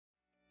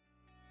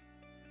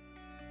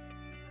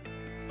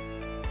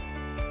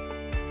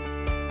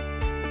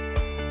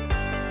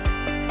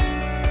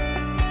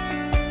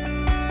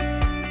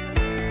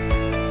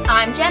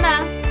I'm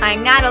Jenna.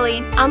 I'm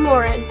Natalie. I'm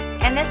Lauren.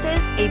 And this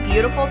is A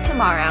Beautiful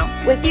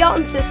Tomorrow with the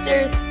Alton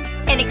Sisters.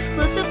 An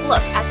exclusive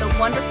look at the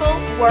wonderful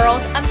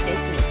world of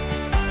Disney.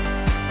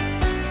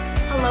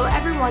 Hello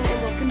everyone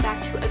and welcome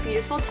back to A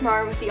Beautiful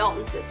Tomorrow with the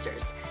Alton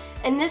Sisters.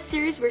 In this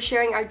series we're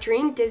sharing our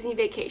dream Disney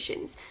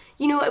vacations.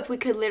 You know, if we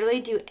could literally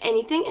do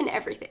anything and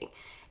everything.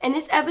 In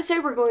this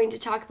episode we're going to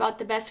talk about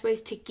the best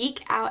ways to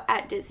geek out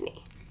at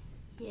Disney.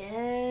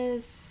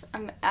 Yes,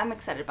 I'm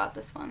excited about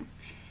this one.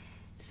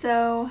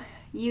 So,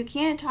 you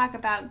can't talk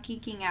about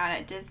geeking out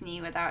at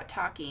Disney without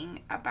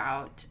talking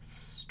about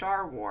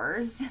Star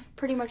Wars.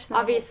 Pretty much.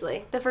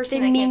 Obviously. The first they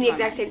thing that mean came the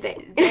to my exact mind.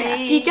 same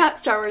thing. Geek out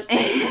Star Wars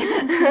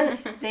thing.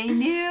 They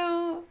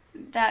knew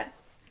that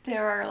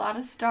there are a lot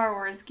of Star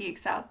Wars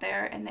geeks out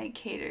there, and they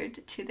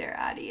catered to their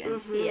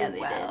audience Yeah,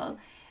 they well.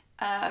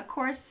 Of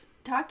course,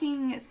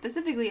 talking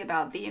specifically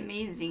about the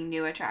amazing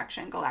new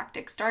attraction,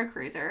 Galactic Star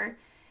Cruiser,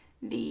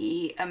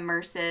 the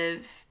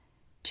immersive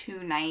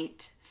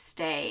 2-night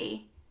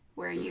stay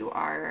where you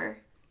are...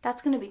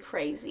 That's going to be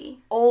crazy.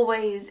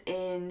 Always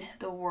in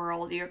the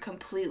world. You're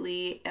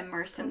completely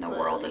immersed in the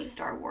world of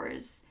Star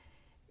Wars.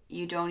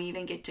 You don't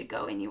even get to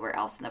go anywhere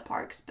else in the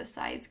parks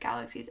besides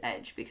Galaxy's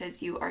Edge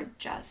because you are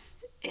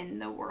just in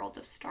the world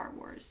of Star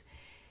Wars.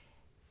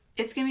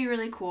 It's going to be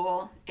really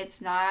cool.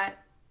 It's not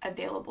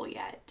available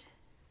yet.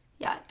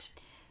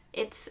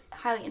 It's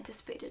highly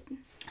anticipated.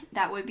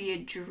 That would be a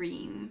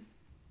dream.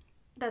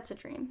 That's a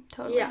dream.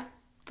 Totally. Yeah.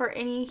 For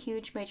any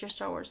huge major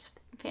Star Wars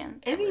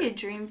fan. It'd be a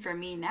dream for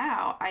me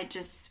now. I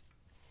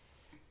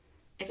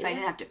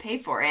didn't have to pay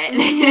for it.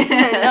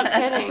 Not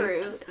kidding.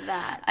 True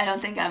that. I don't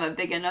think I'm a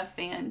big enough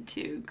fan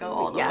to go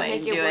all the way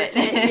and make do it.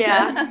 it.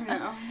 Yeah.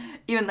 No.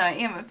 Even though I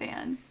am a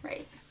fan.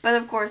 Right. But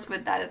of course,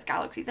 with that is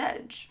Galaxy's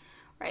Edge.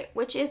 Right,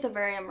 which is a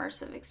very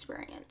immersive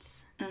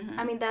experience. Mm-hmm.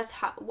 I mean, that's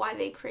why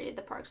they created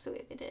the parks the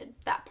way they did,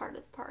 that part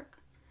of the park.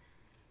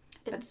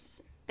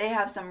 It's... They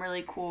have some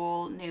really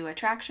cool new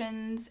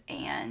attractions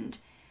and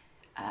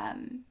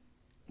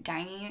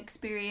dining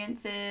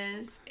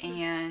experiences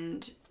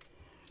and...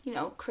 You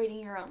know, creating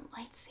your own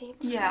lightsaber.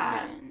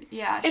 Yeah.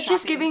 It's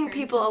just giving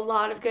people a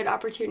lot of good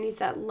opportunities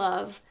that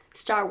love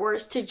Star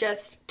Wars to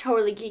just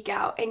totally geek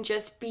out and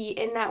just be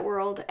in that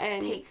world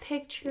and take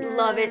pictures,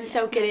 love it,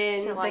 soak it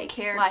in. To, like, the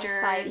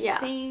characters, life-size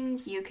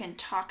scenes. You can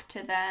talk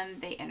to them.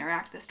 They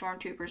interact. The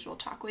stormtroopers will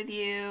talk with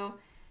you.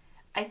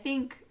 I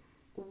think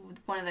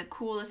one of the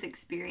coolest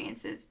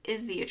experiences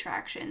is the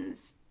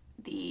attractions,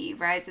 the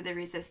Rise of the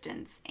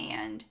Resistance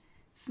and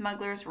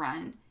Smuggler's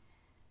Run.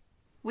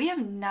 We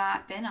have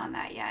not been on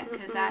that yet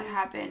because that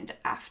happened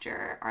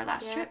after our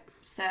last trip.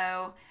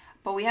 So,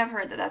 but we have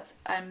heard that that's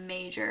a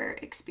major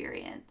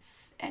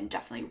experience and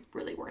definitely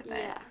really worth it.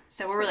 Yeah,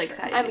 so we're really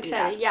excited. I'm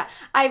excited. Yeah,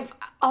 I've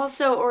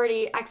also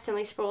already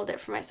accidentally spoiled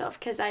it for myself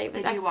because I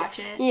was. Did you watch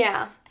it?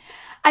 Yeah,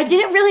 I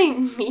didn't really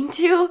mean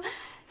to.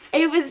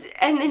 It was,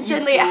 and then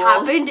suddenly it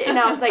happened, and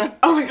I was like,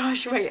 "Oh my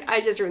gosh, wait!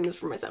 I just ruined this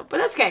for myself." But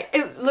that's okay.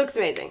 It looks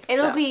amazing.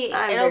 It'll be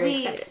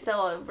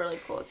still a really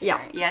cool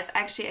experience. Yeah. Yes,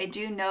 actually, I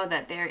do know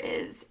that there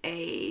is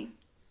a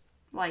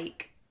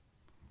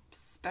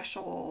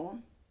special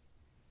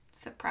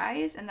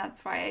surprise, and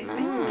that's why I've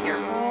been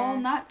careful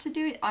not to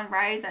do it on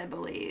Rise. I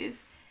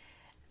believe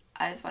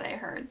is what I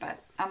heard,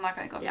 but I'm not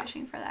going to go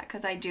fishing for that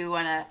because I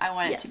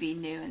want it to be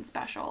new and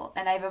special,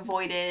 and I've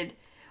avoided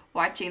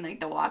watching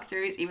the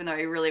walkthroughs, even though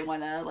I really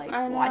want to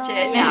watch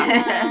it.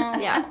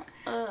 Yeah.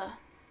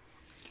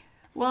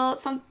 Well,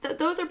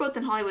 those are both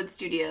in Hollywood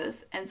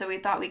Studios, and so we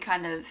thought we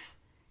kind of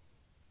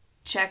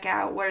check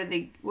out where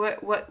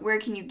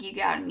can you geek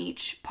out in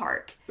each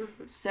park.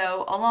 Mm-hmm.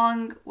 So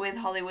along with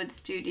Hollywood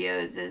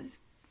Studios is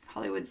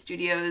Hollywood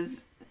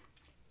Studios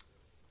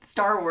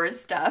Star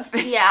Wars stuff.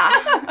 Yeah.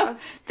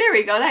 There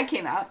we go. That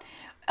came out.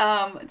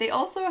 They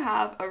also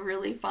have a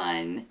really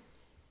fun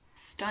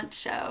stunt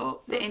show,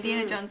 the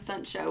Indiana Jones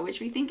stunt show, which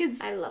we think is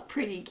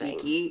pretty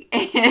geeky.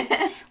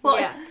 Well,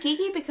 it's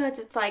geeky because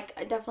it's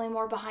definitely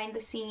more behind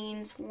the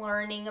scenes,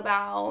 learning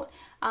about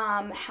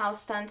how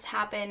stunts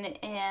happen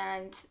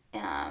and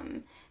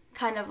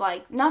kind of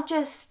not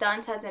just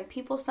stunts as in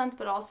people stunts,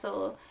 but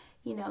also,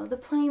 the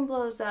plane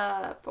blows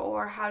up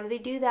or how do they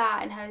do that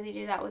and how do they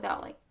do that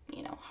without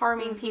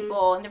harming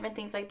people and different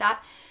things like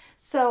that.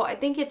 So I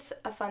think it's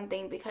a fun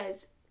thing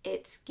because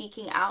it's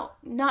geeking out,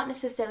 not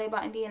necessarily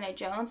about Indiana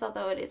Jones,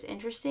 although it is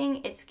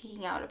interesting. It's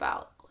geeking out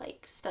about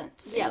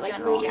stunts in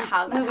general,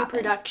 how that movie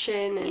happens.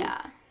 Production. And,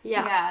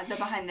 yeah, the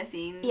behind the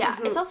scenes. Yeah,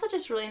 it's also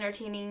just really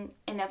entertaining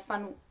and a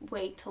fun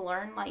way to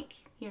learn.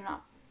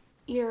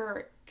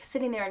 You're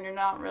sitting there and you're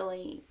not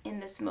really in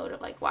this mode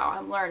of wow,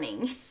 I'm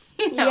learning.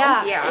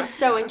 Yeah, it's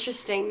so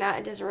interesting that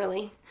it doesn't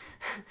really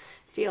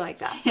feel like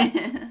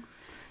that.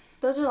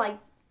 Those are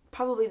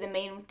probably the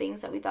main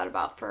things that we thought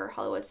about for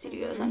Hollywood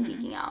Studios on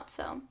geeking out.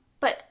 So,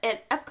 but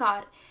at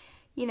Epcot,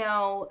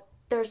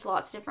 there's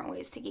lots of different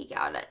ways to geek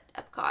out at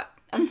Epcot.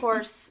 Of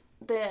course,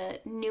 the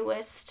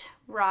newest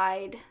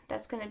ride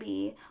that's going to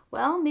be,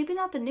 well, maybe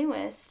not the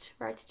newest.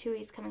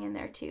 Ratatouille's coming in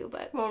there too,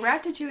 but... Well,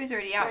 Ratatouille's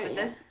already out, but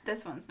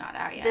this one's not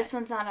out yet. This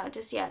one's not out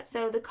just yet.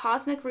 So the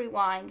Cosmic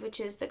Rewind, which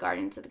is the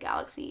Guardians of the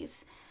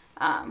Galaxy's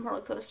roller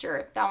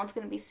coaster, that one's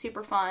going to be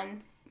super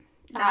fun.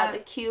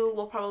 The queue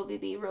will probably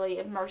be really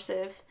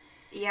immersive.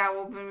 Yeah,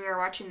 well, when we were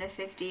watching the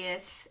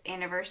 50th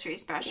anniversary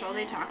special,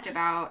 they talked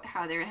about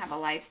how they're going to have a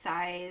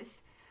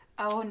life-size...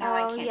 Oh, no,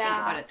 I can't think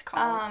of what it's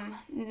called.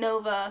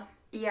 Nova.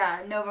 Yeah,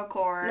 Nova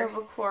Corps.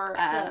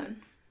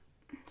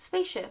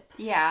 Spaceship.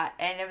 Yeah,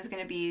 and it was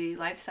going to be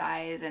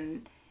life-size,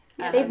 and...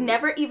 they've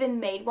never even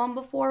made one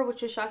before,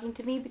 which was shocking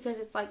to me, because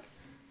it's like...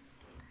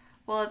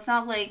 Well, it's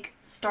not like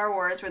Star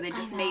Wars, where they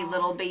just made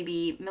little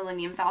baby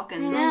Millennium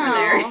Falcons for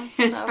their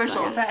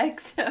special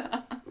effects.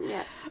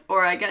 Yeah.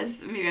 Or I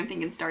guess, maybe I'm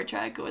thinking Star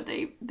Trek, when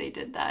they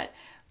did that.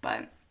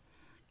 But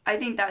I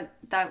think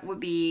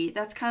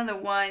that's kind of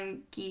the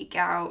one geek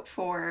out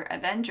for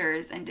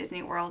Avengers and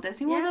Disney World.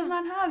 Disney World does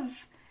not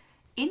have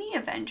any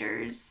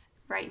Avengers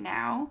right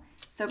now.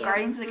 So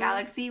Guardians of the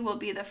Galaxy will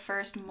be the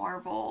first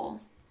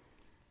Marvel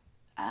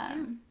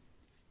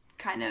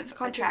kind of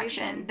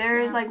attraction.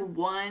 There's like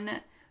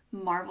one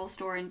Marvel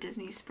store in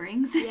Disney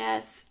Springs.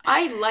 Yes.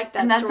 I like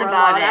that and that's store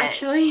about a lot, it,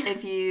 actually.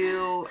 If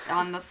you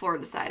on the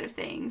Florida side of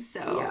things.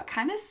 So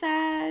kind of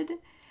sad.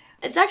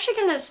 It's actually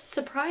kind of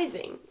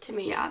surprising to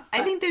me. Yeah.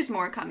 I think there's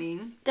more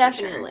coming.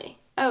 Definitely.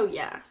 Sure. Oh,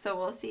 yeah. So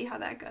we'll see how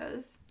that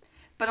goes.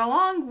 But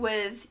along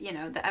with,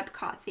 the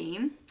Epcot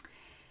theme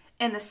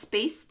and the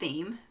space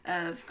theme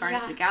of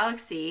Guardians of the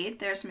Galaxy,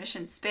 there's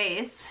Mission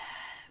Space,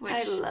 which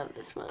I love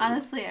this one.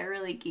 Honestly, I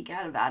really geek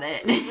out about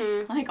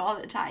it, like all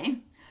the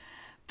time.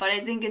 But I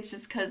think it's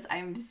just because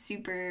I'm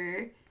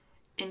super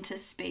into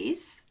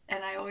space,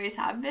 and I always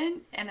have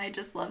been, and I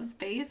just love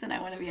space, and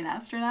I want to be an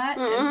astronaut.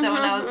 And so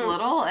when I was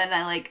little, and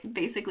I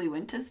basically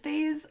went to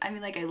space, I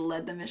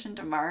led the mission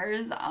to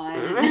Mars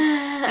on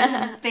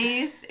Mission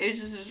Space. It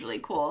was really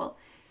cool.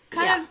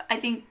 Kind of, I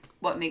think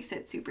what makes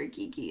it super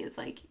geeky is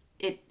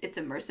it's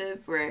immersive,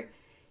 where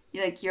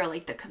you're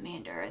the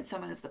commander, and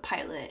someone is the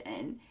pilot,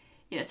 and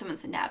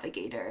someone's a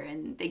navigator,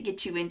 and they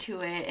get you into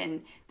it,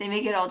 and they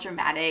make it all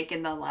dramatic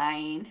in the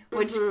line,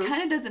 which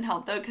kind of doesn't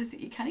help, though, because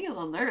you kind of get a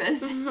little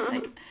nervous.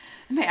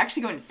 Am I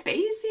actually going to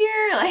space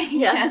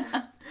here?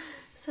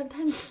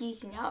 Sometimes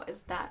geeking out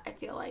is that. I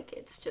feel like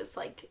it's just,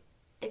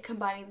 it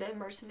combining the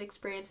immersive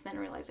experience and then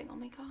realizing, oh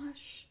my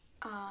gosh,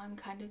 I'm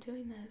kind of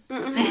doing this.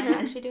 I'm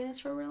actually doing this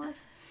for real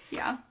life.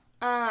 Yeah.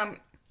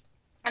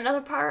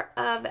 Another part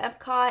of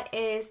Epcot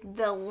is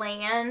the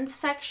land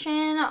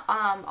section.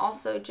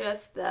 Also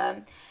just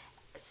the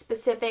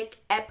specific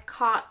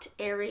Epcot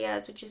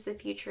areas, which is the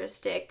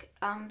futuristic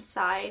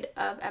side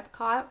of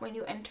Epcot when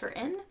you enter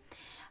in.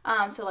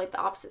 So the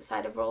opposite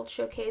side of World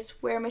Showcase,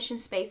 where Mission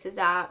Space is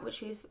at, which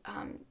we've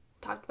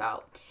talked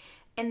about.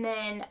 And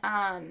then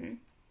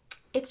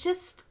it's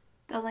just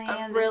the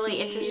land, really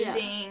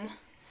interesting.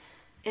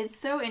 It's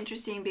so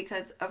interesting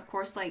because, of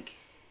course,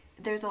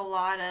 there's a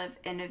lot of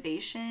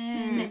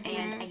innovation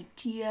and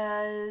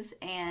ideas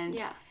and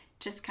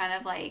just kind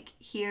of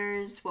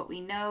here's what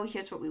we know,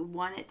 here's what we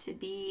want it to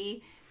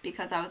be,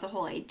 because that was the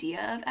whole idea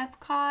of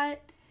Epcot.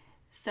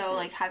 So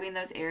having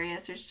those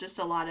areas, there's just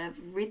a lot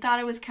of, we thought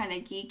it was kind of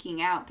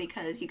geeking out,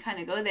 because you kind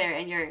of go there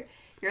and you're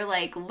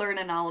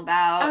learning all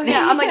about. Oh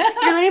yeah, I'm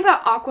you're learning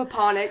about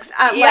aquaponics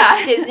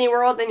at Disney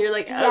World, and you're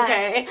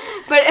okay,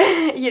 but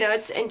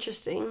it's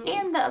interesting.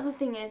 And the other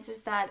thing is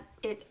that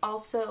it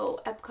also,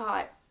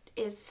 Epcot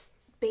is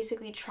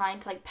basically trying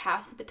to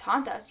pass the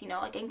baton to us,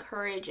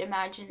 encourage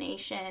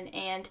imagination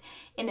and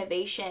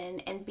innovation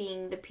and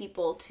being the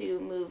people to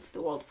move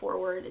the world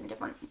forward in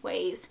different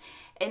ways.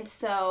 And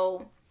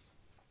so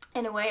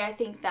in a way, I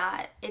think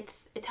that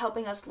it's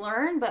helping us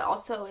learn, but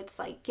also it's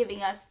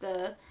giving us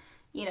the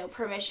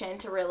permission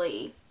to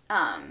really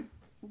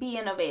be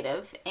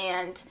innovative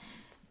and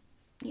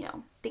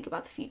think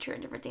about the future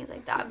and different things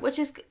like that, which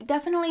is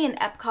definitely an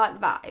Epcot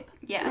vibe.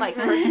 Yes.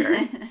 For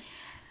sure.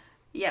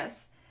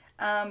 Yes.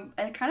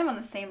 And kind of on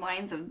the same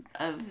lines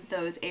of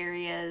those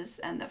areas,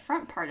 and the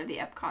front part of the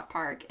Epcot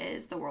park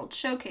is the World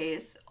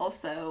Showcase.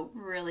 Also,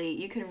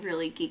 you can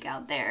really geek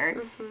out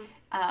there.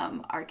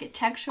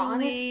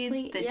 Architecturally,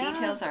 honestly, the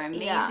details are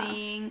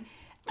amazing.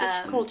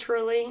 Just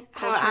culturally,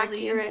 how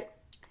accurate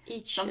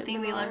each.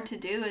 Something we love to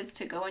do is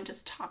to go and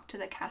just talk to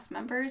the cast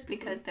members,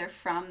 because they're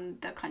from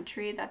the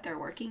country that they're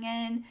working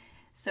in.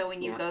 So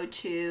when you go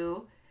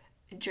to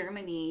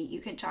Germany, you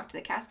can talk to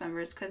the cast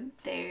members because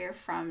they're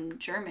from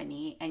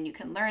Germany, and you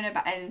can learn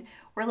about, and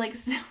we're we're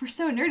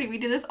so nerdy, we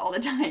do this all the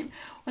time.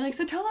 We're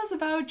so tell us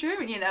about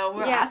Germany,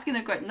 we're asking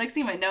them, next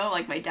thing I know,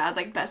 my dad's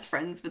best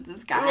friends with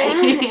this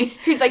guy.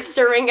 He's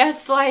serving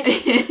us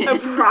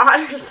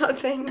abroad or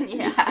something.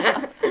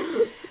 Yeah.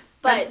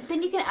 But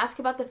then you can ask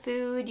about the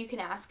food, you can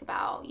ask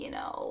about,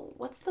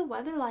 what's the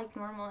weather like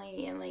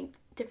normally, and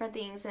different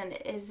things, and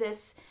is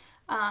this,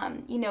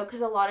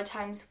 because a lot of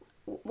times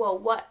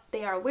what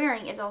they are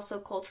wearing is also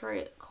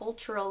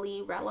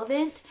culturally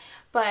relevant,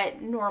 but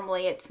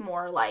normally it's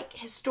more like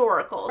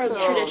historical, or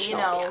so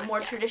traditional, more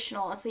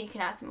traditional. And so you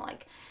can ask them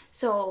like,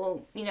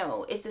 so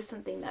is this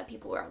something that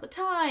people wear all the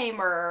time,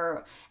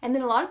 and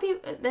then a lot of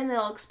people, then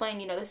they'll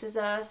explain, this is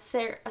a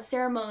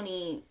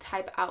ceremony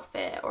type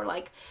outfit, or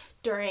like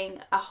during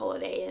a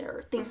holiday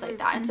or things like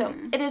that. And so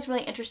it is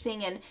really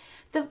interesting. And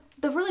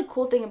the really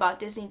cool thing about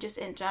Disney just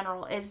in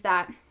general is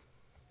that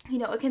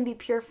it can be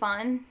pure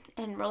fun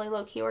and really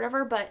low-key or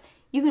whatever, but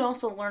you can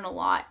also learn a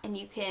lot, and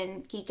you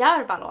can geek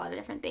out about a lot of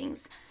different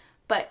things,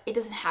 but it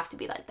doesn't have to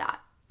be like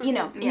that. And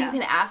you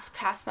can ask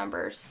cast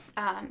members,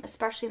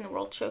 especially in the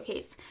World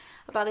Showcase,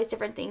 about these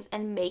different things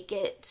and make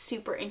it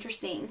super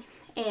interesting,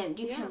 and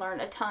you can learn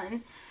a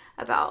ton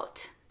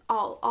about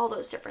all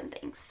those different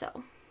things.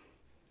 So,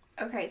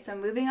 okay, so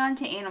moving on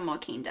to Animal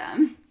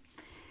Kingdom.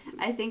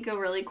 I think a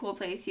really cool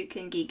place you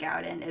can geek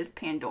out in is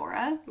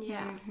Pandora.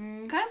 Yeah.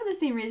 Kind of for the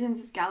same reasons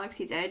as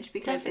Galaxy's Edge,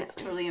 because it's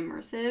totally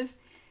immersive.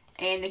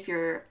 And if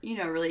you're,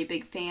 a really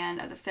big fan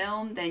of the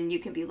film, then you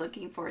can be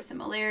looking for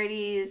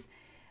similarities.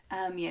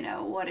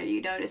 What are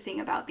you noticing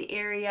about the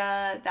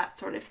area? That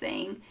sort of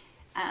thing.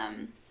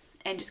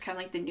 And just kind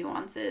of like the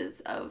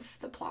nuances of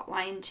the plot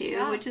line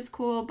too, which is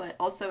cool. But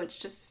also it's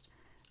just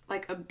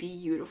like a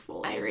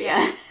beautiful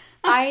area.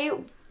 I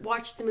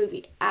watched the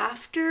movie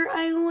after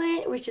I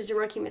went, which is a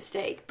rookie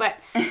mistake. But,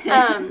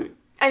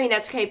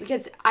 that's okay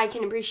because I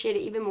can appreciate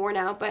it even more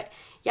now. But,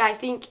 yeah, I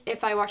think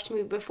if I watched the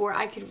movie before,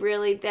 I could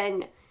really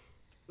then,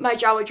 my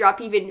jaw would drop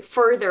even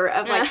further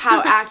of, like,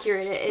 how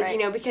accurate it is,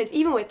 right. Because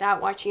even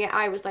without watching it,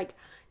 I was like,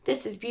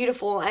 this is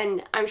beautiful.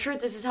 And I'm sure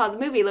this is how the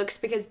movie looks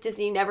because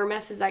Disney never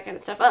messes that kind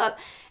of stuff up.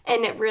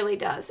 And it really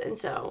does. And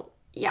so,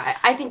 yeah,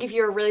 I think if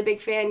you're a really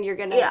big fan, you're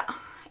going to... Yeah.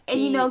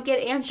 And,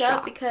 get amped shocked.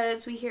 up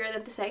because we hear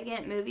that the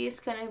second movie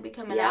is going to be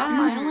coming out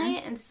finally.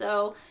 And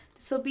so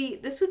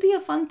this would be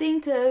a fun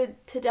thing to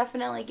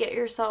definitely get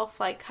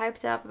yourself, like,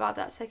 hyped up about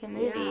that second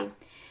movie.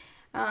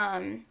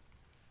 Yeah.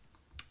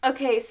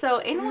 Okay, so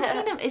Animal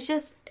Kingdom is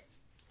just,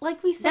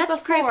 like we said before.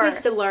 That's a great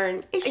place to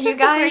learn. It's just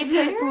a great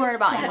place to learn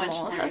about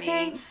animals,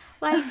 okay?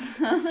 Like,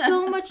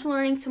 so much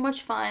learning, so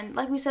much fun.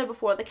 Like we said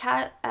before, the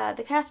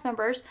cast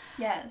members,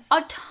 yes,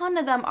 a ton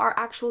of them are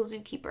actual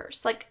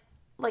zookeepers.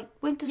 Like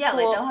went to school,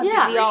 they'll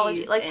have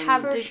physiology, degrees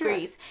have for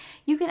degrees. Sure.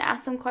 You can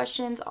ask them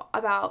questions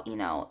about,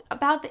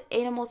 about the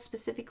animals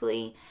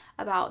specifically,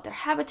 about their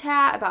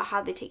habitat, about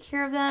how they take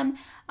care of them.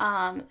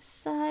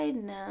 Side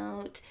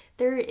note,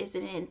 there is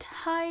an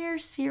entire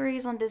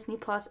series on Disney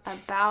Plus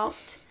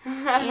about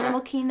Animal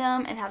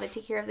Kingdom and how they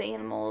take care of the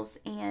animals,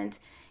 and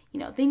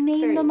they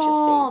name them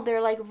all. They're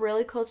like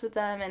really close with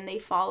them, and they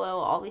follow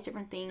all these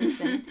different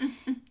things, and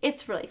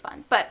it's really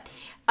fun. But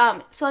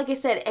so like I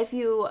said,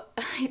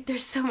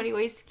 there's so many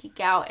ways to geek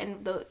out,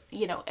 and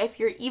if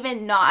you're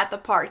even not at the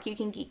park, you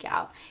can geek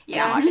out.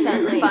 Yeah, watch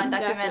some fun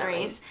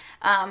documentaries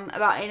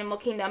about Animal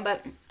Kingdom.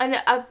 But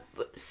a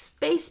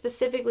space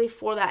specifically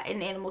for that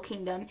in Animal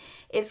Kingdom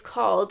is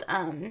called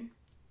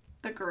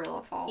the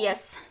Gorilla Falls.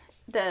 Yes.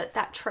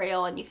 That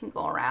trail, and you can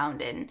go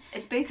around, and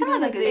it's basically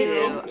like a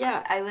zoo.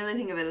 Yeah, I literally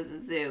think of it as a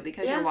zoo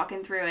because you're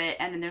walking through it,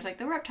 and then there's like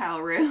the reptile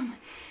room,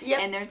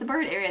 and there's the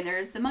bird area, and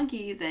there's the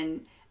monkeys,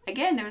 and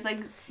again there's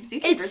like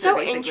zookeepers. It's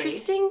so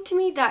interesting to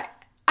me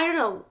that I don't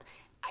know,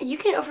 you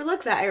can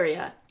overlook that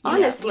area.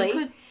 Honestly, you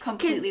could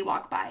completely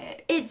walk by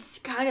it. It's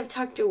kind of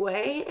tucked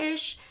away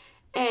ish,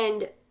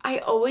 and I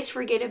always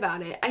forget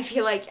about it. I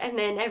feel like, and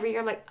then every year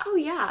I'm like, oh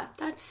yeah,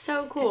 that's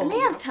so cool. And they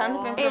have tons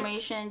of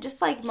information,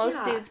 just like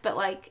most zoos, but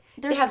like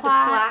there's they have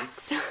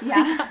plaques. The plaques.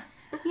 Yeah.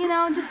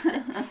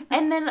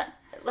 And then,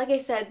 like I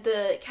said,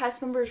 the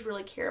cast members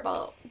really care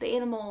about the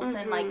animals,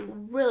 and like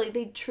really,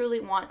 they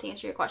truly want to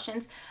answer your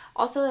questions.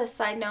 Also, a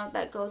side note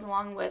that goes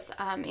along with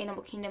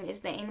Animal Kingdom is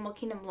the Animal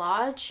Kingdom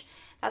Lodge.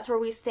 That's where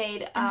we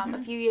stayed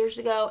a few years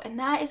ago, and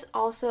that is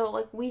also,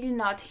 like, we did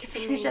not take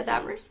advantage of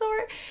that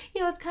resort.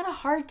 It's kind of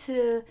hard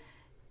to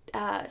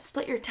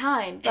split your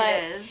time,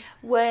 but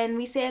when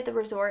we stayed at the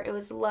resort, it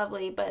was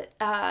lovely. But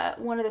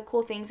one of the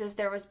cool things is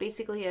there was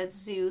basically a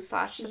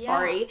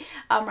zoo/safari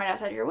right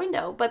outside your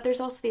window. But there's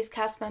also these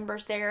cast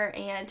members there,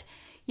 and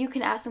you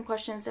can ask them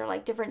questions. There are,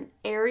 like, different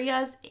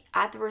areas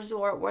at the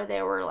resort where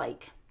there were,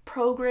 like,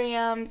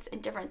 programs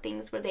and different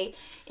things where they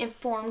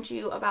informed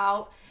you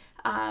about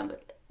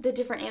the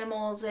different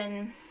animals.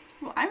 And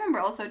well, I remember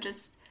also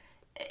just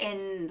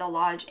in the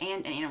lodge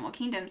and in Animal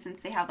Kingdom, since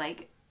they have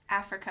like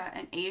Africa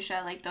and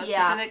Asia, like those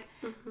specific,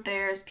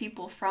 there's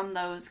people from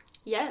those,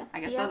 I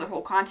guess those are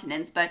whole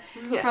continents, but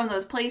from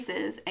those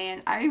places.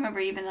 And I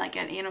remember even like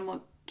at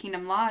Animal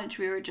Kingdom Lodge,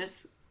 we were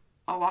just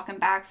walking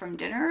back from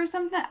dinner or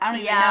something. I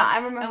don't even know. I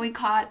remember. And we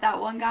caught that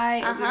one guy,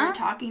 and we were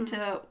talking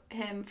to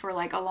him for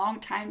like a long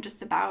time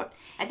just about,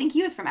 I think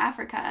he was from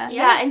Africa.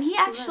 Yeah, and he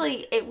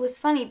actually, it was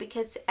funny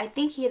because I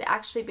think he had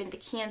actually been to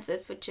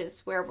Kansas, which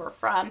is where we're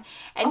from,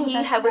 and he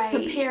was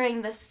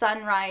comparing the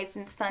sunrise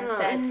and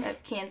sunsets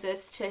of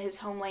Kansas to his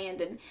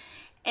homeland,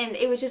 and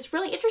it was just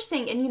really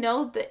interesting. And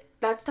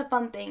that's the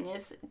fun thing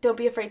is, don't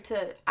be afraid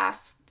to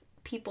ask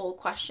people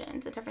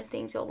questions and different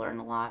things. You'll learn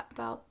a lot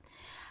about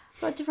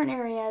different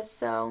areas.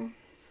 So,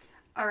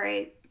 all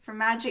right, for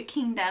Magic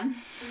Kingdom.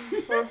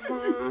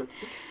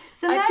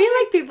 So I feel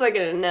like people are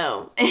gonna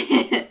know.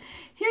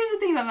 Here's the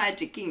thing about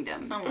Magic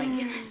Kingdom. Oh my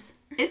goodness.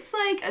 It's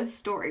like a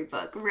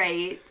storybook,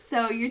 right?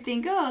 So you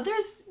think,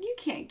 you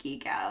can't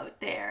geek out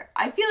there.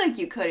 I feel like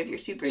you could if you're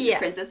super into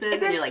princesses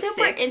and you're like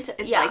 6. It's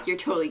like you're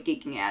totally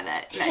geeking out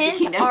at Magic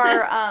Kingdom.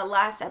 Our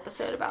last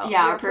episode about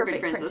our perfect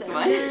princess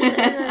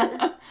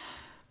one.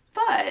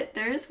 But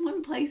there is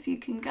one place you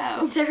can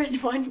go. There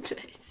is one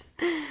place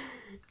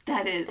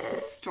that is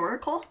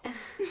historical.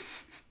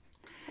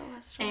 So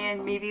historical.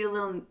 And maybe a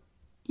little,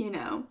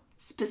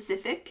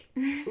 specific.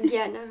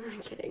 Yeah, no, I'm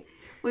kidding.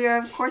 We are,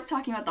 of course,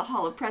 talking about the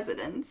Hall of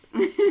Presidents.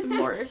 Of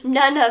course.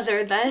 None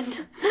other than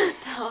the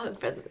Hall of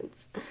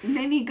Presidents.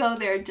 Many go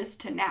there just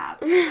to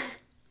nap.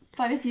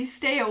 But if you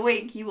stay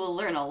awake, you will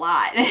learn a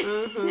lot.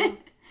 Mm-hmm.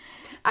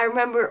 I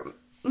remember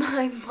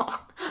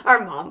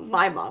our mom,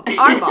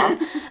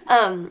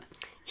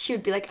 she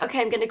would be like,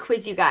 okay, I'm going to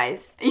quiz you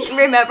guys.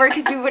 Remember?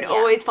 Because we would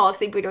always fall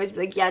asleep. We'd always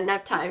be like,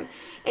 nap time.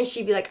 And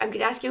she'd be like, I'm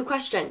going to ask you a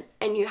question,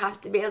 and you have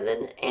to be able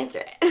to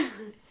answer it.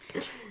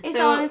 It's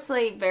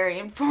honestly very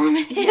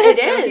informative. It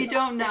is. If you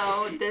don't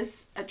know,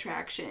 this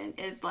attraction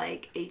is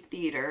like a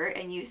theater,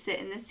 and you sit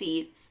in the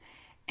seats,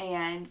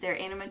 and they're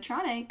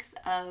animatronics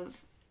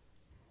of,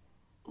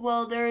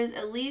 there's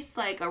at least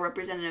like a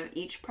representative of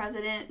each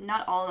president.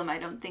 Not all of them, I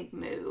don't think,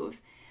 move.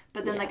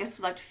 But then like a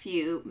select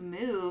few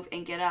move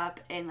and get up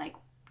and like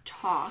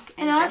talk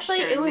and honestly,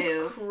 gesture and it was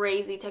move.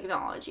 Crazy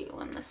technology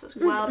when this was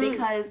Well,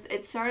 because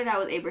it started out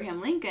with Abraham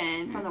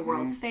Lincoln from the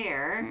World's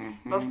Fair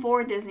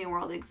before Disney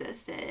World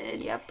existed.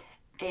 Yep.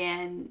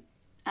 And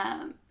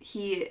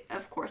he,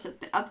 of course, has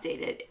been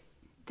updated,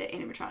 the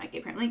animatronic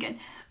Abraham Lincoln.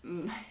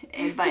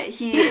 But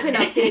he's been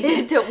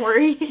updated, don't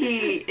worry.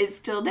 He is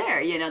still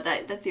there,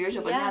 that's the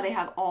original. But now they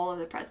have all of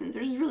the presents,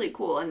 which is really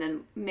cool. And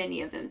then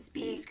many of them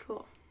speak. It's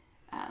cool.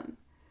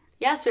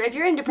 So if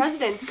you're into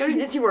presidents, go to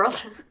Disney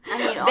World. I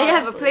mean, they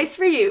have a place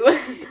for you.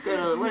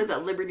 Go to, what is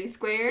that, Liberty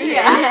Square?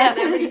 Yeah,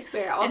 Liberty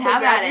Square. Also,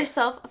 grab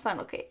yourself a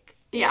funnel cake.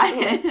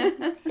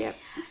 Yeah. Yep.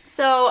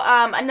 So,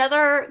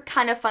 another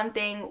kind of fun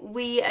thing,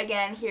 we,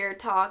 again, here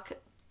talk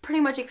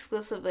pretty much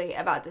exclusively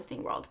about Disney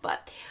World,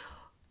 but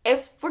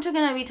if we're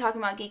going to be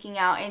talking about geeking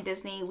out in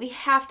Disney, we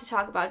have to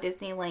talk about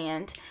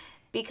Disneyland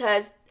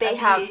because they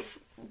have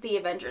the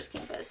Avengers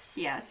Campus.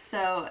 Yes,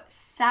 so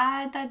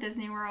sad that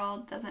Disney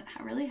World doesn't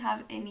really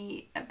have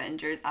any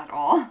Avengers at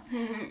all,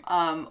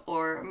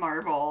 or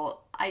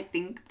Marvel. I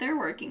think they're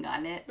working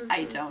on it.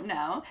 I don't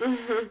know.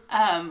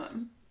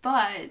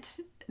 But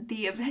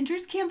the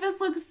Avengers Campus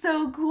looks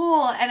so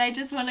cool, and I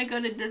just want to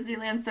go to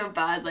Disneyland so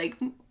bad. I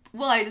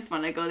just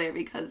want to go there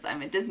because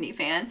I'm a Disney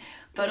fan,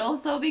 but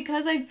also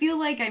because I feel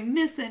like I'm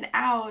missing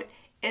out.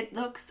 It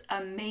looks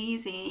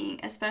amazing,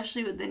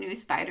 especially with the new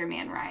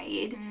Spider-Man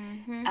ride.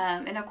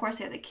 And of course,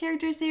 they have the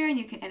characters there, and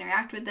you can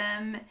interact with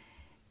them.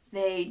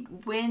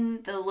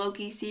 When the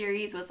Loki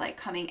series was,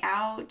 coming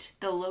out,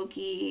 the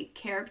Loki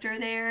character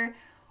there,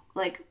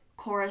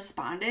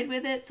 corresponded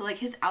with it. So,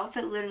 his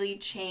outfit literally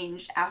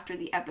changed after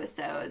the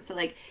episode. So,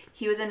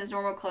 he was in his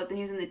normal clothes, and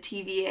he was in the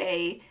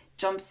TVA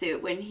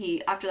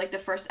jumpsuit after the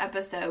first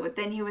episode, but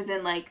then he was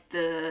in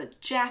the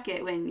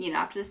jacket when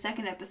after the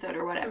second episode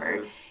or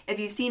whatever. If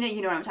you've seen it,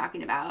 you know what I'm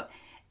talking about.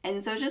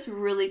 And so it's just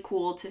really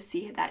cool to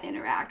see that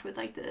interact with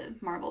the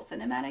Marvel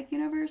Cinematic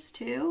Universe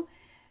too.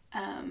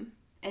 And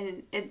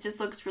it just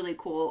looks really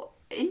cool.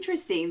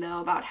 Interesting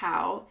though about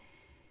how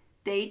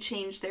they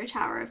changed their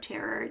Tower of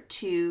Terror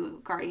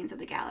to Guardians of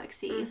the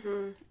Galaxy.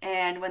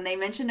 And when they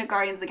mentioned a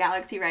Guardians of the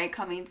Galaxy ride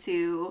coming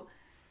to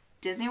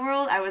Disney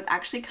World, I was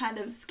actually kind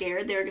of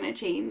scared they were going to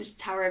change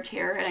Tower of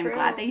Terror, and I'm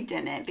glad they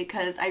didn't,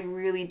 because I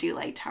really do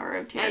like Tower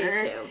of Terror.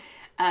 I do too.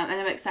 And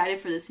I'm excited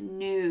for this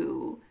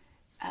new,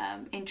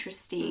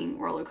 interesting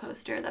roller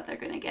coaster that they're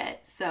going to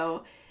get.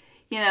 So,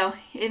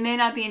 it may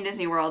not be in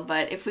Disney World,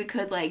 but if we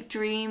could,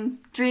 dream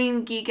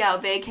geek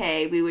out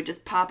vacay, we would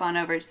just pop on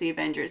over to the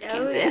Avengers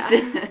Campus.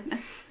 Yeah.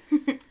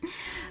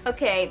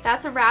 Okay,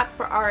 that's a wrap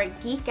for our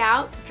Geek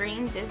Out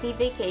Dream Disney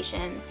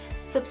Vacation.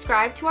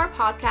 Subscribe to our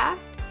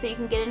podcast so you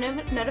can get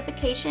a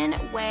notification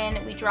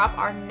when we drop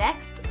our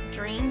next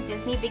Dream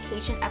Disney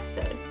Vacation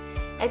episode.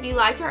 If you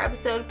liked our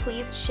episode,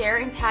 please share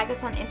and tag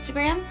us on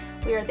Instagram.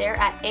 We are there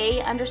at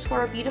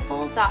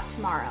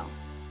a_beautiful.tomorrow.